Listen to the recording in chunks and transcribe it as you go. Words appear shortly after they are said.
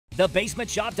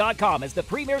TheBasementShop.com is the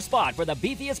premier spot for the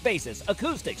beefiest basses,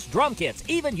 acoustics, drum kits,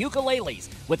 even ukuleles,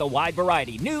 with a wide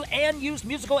variety new and used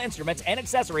musical instruments and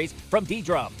accessories from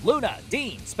D-Drum, Luna,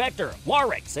 Dean, Spectre,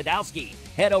 Warwick, Sadowski.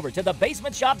 Head over to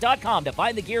TheBasementShop.com to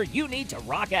find the gear you need to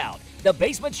rock out.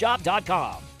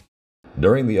 TheBasementShop.com.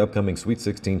 During the upcoming Sweet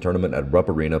 16 tournament at Rupp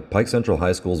Arena, Pike Central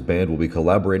High School's band will be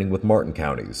collaborating with Martin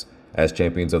County's. As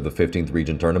champions of the 15th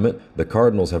Region Tournament, the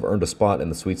Cardinals have earned a spot in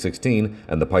the Sweet 16,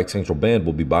 and the Pike Central Band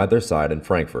will be by their side in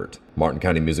Frankfort. Martin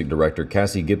County Music Director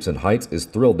Cassie Gibson Heights is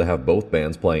thrilled to have both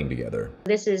bands playing together.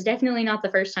 This is definitely not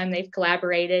the first time they've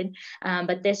collaborated,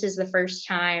 but this is the first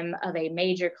time of a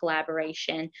major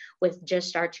collaboration with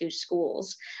just our two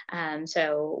schools.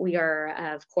 So we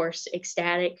are, of course,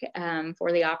 ecstatic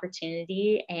for the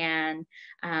opportunity and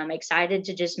excited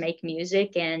to just make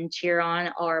music and cheer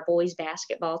on our boys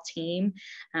basketball team.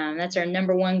 That's our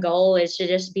number one goal, is to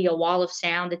just be a wall of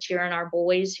sound to cheer on our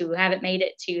boys who haven't made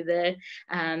it to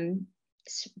the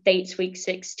state Sweet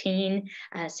 16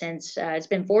 since it's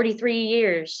been 43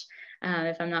 years,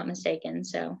 if I'm not mistaken.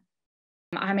 So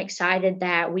I'm excited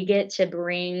that we get to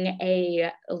bring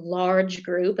a large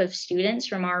group of students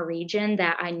from our region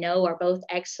that I know are both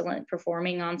excellent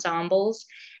performing ensembles,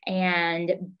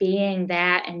 and being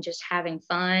that and just having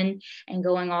fun and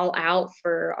going all out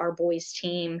for our boys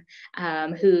team,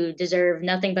 who deserve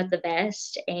nothing but the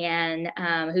best, and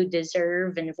who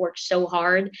deserve and have worked so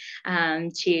hard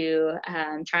to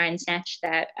try and snatch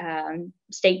that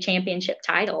state championship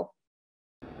title.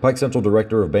 Pike Central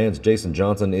Director of Bands Jason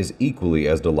Johnson is equally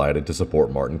as delighted to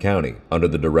support Martin County. Under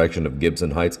the direction of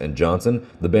Gibson Heights and Johnson,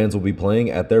 the bands will be playing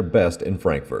at their best in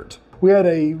Frankfort. We had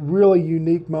a really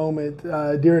unique moment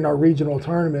during our regional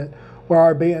tournament where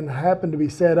our band happened to be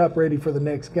set up ready for the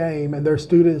next game, and their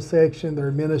student section, their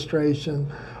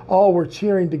administration, all were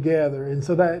cheering together. And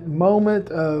so that moment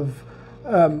of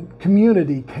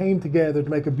community came together to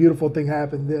make a beautiful thing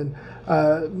happen. Then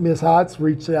Ms. Heights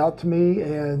reached out to me,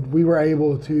 and we were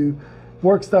able to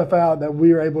work stuff out that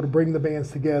we were able to bring the bands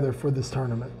together for this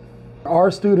tournament.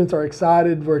 Our students are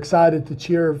excited. We're excited to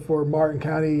cheer for Martin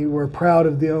County. We're proud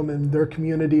of them and their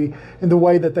community and the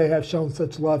way that they have shown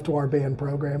such love to our band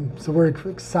program. So we're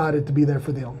excited to be there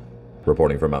for them.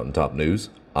 Reporting for Mountaintop News,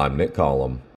 I'm Nick Collum.